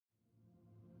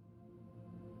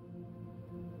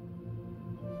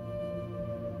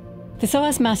The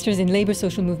SOAS Masters in Labour,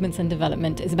 Social Movements and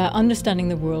Development is about understanding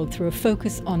the world through a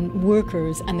focus on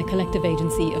workers and the collective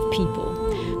agency of people.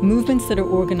 Movements that are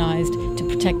organised to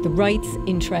protect the rights,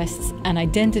 interests and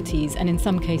identities, and in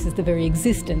some cases the very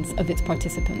existence of its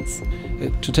participants.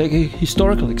 To take a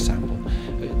historical example,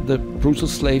 the brutal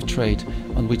slave trade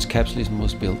on which capitalism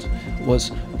was built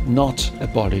was not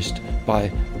abolished by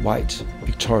white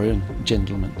Victorian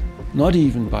gentlemen, not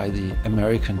even by the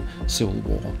American Civil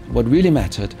War. What really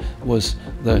mattered was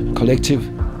the collective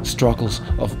struggles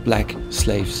of black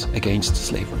slaves against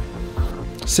slavery.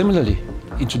 Similarly,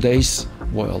 in today's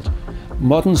world,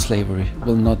 modern slavery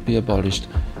will not be abolished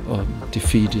or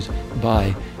defeated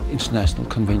by international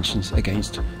conventions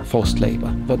against forced labor.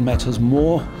 What matters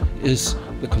more is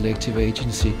the collective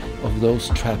agency of those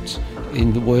trapped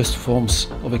in the worst forms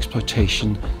of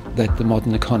exploitation that the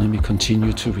modern economy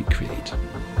continues to recreate.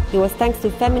 It was thanks to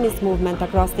feminist movement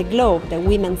across the globe that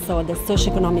women saw their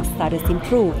socioeconomic status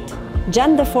improved.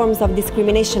 Gender forms of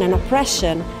discrimination and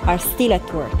oppression are still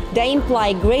at work. They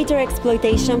imply greater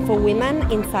exploitation for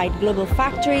women inside global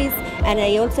factories, and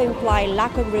they also imply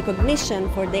lack of recognition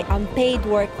for the unpaid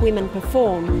work women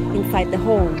perform inside the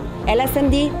home.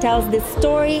 LSMD tells the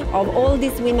story of all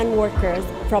these women workers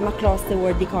from across the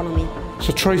world economy.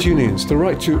 So trade unions, the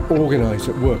right to organise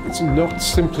at work, it's not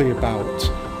simply about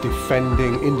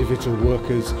defending individual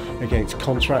workers against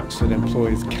contracts that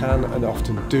employers can and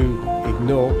often do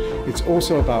ignore. It's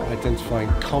also about identifying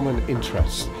common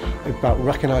interests, about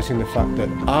recognising the fact that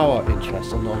our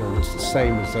interests are not always the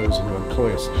same as those who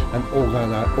employ us, and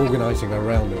organising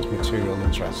around those material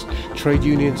interests. Trade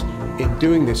unions, in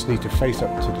doing this, need to face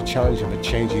up to the challenge of a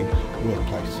changing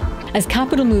workplace. As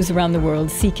capital moves around the world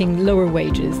seeking lower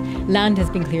wages, land has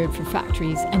been cleared for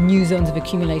factories and new zones of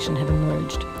accumulation have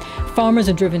emerged. Farmers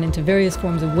are driven into various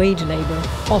forms of wage labour,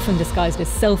 often disguised as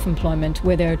self-employment,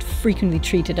 where they are frequently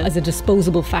treated as a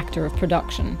disposable factor of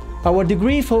production. Our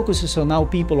degree focuses on how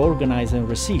people organise and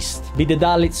resist, be the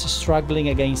Dalits struggling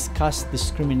against caste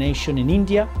discrimination in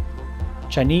India,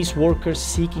 Chinese workers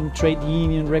seeking trade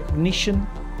union recognition,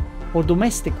 or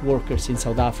domestic workers in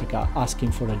South Africa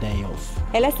asking for a day off.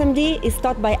 LSMD is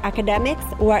taught by academics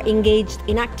who are engaged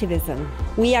in activism.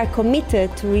 We are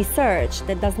committed to research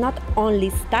that does not only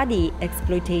study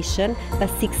exploitation, but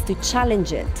seeks to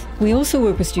challenge it. We also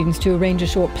work with students to arrange a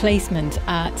short placement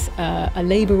at a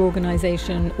labour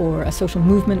organisation or a social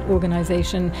movement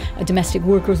organisation, a domestic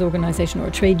workers organisation or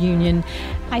a trade union.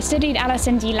 I studied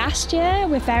LSMD last year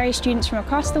with various students from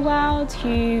across the world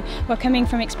who were coming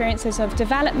from experiences of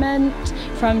development,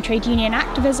 from trade union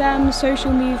activism,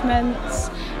 social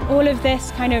movements. All of this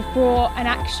kind of brought an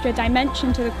extra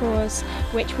dimension to the course,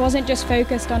 which wasn't just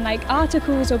focused on like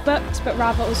articles or books, but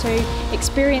rather also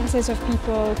experiences of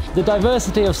people. The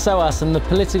diversity of SOAS and the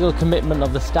political commitment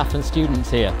of the staff and students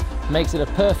here makes it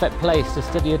a perfect place to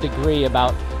study a degree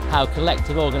about how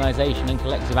collective organisation and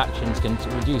collective actions can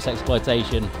reduce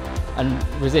exploitation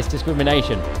and resist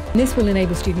discrimination. This will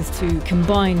enable students to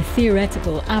combine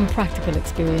theoretical and practical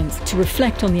experience to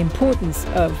reflect on the importance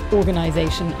of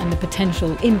organisation and the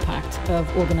potential impact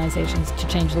of organisations to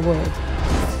change the world.